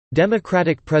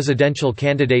Democratic presidential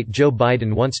candidate Joe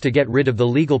Biden wants to get rid of the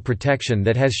legal protection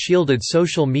that has shielded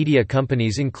social media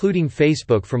companies including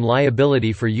Facebook from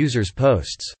liability for users'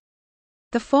 posts.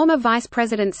 The former vice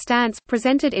president's stance,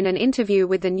 presented in an interview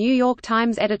with the New York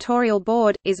Times editorial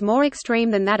board, is more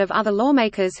extreme than that of other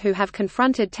lawmakers who have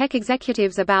confronted tech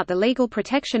executives about the legal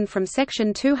protection from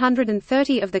Section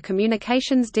 230 of the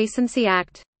Communications Decency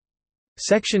Act.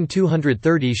 Section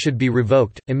 230 should be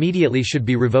revoked, immediately should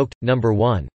be revoked. Number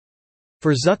 1.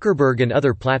 For Zuckerberg and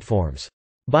other platforms.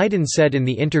 Biden said in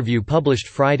the interview published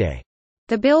Friday.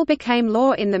 The bill became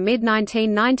law in the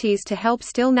mid-1990s to help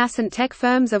still nascent tech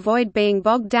firms avoid being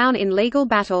bogged down in legal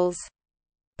battles.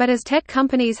 But as tech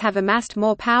companies have amassed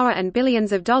more power and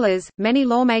billions of dollars, many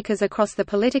lawmakers across the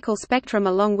political spectrum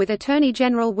along with Attorney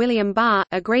General William Barr,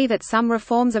 agree that some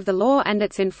reforms of the law and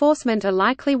its enforcement are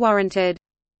likely warranted.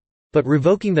 But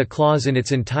revoking the clause in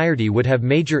its entirety would have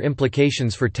major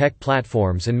implications for tech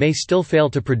platforms and may still fail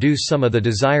to produce some of the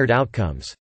desired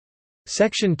outcomes.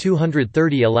 Section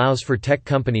 230 allows for tech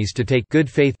companies to take good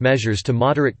faith measures to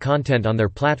moderate content on their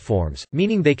platforms,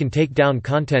 meaning they can take down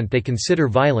content they consider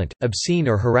violent, obscene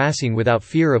or harassing without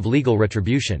fear of legal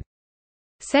retribution.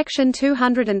 Section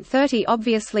 230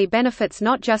 obviously benefits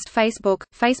not just Facebook,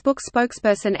 Facebook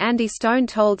spokesperson Andy Stone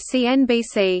told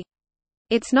CNBC.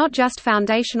 It's not just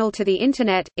foundational to the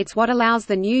Internet, it's what allows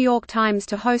the New York Times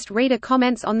to host reader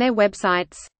comments on their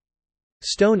websites.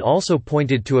 Stone also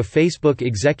pointed to a Facebook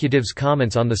executive's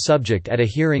comments on the subject at a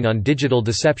hearing on digital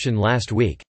deception last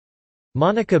week.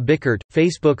 Monica Bickert,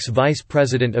 Facebook's vice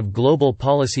president of global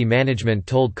policy management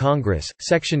told Congress,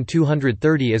 Section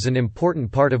 230 is an important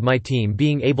part of my team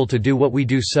being able to do what we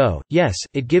do so, yes,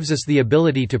 it gives us the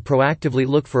ability to proactively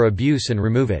look for abuse and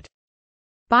remove it.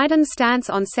 Biden's stance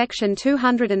on Section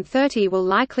 230 will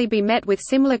likely be met with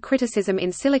similar criticism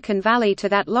in Silicon Valley to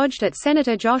that lodged at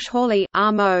Senator Josh Hawley,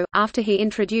 RMO, after he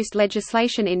introduced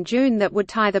legislation in June that would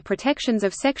tie the protections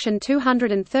of Section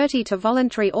 230 to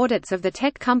voluntary audits of the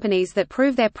tech companies that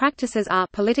prove their practices are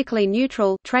politically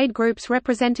neutral. Trade groups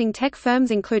representing tech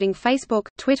firms including Facebook,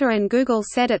 Twitter and Google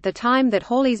said at the time that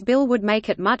Hawley's bill would make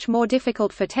it much more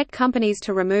difficult for tech companies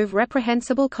to remove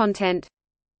reprehensible content.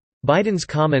 Biden's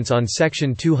comments on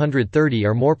Section 230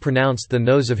 are more pronounced than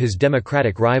those of his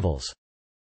Democratic rivals.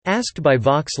 Asked by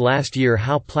Vox last year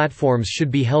how platforms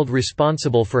should be held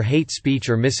responsible for hate speech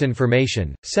or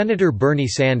misinformation, Senator Bernie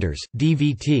Sanders,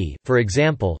 DVT, for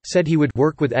example, said he would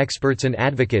work with experts and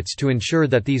advocates to ensure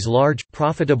that these large,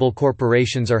 profitable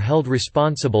corporations are held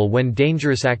responsible when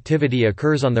dangerous activity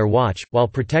occurs on their watch, while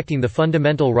protecting the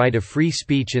fundamental right of free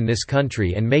speech in this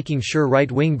country and making sure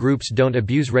right-wing groups don't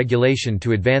abuse regulation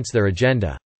to advance their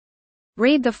agenda.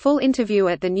 Read the full interview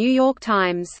at The New York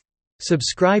Times.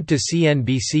 Subscribe to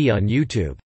CNBC on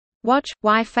YouTube. Watch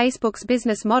Why Facebook's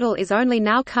business model is only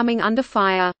now coming under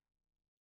fire.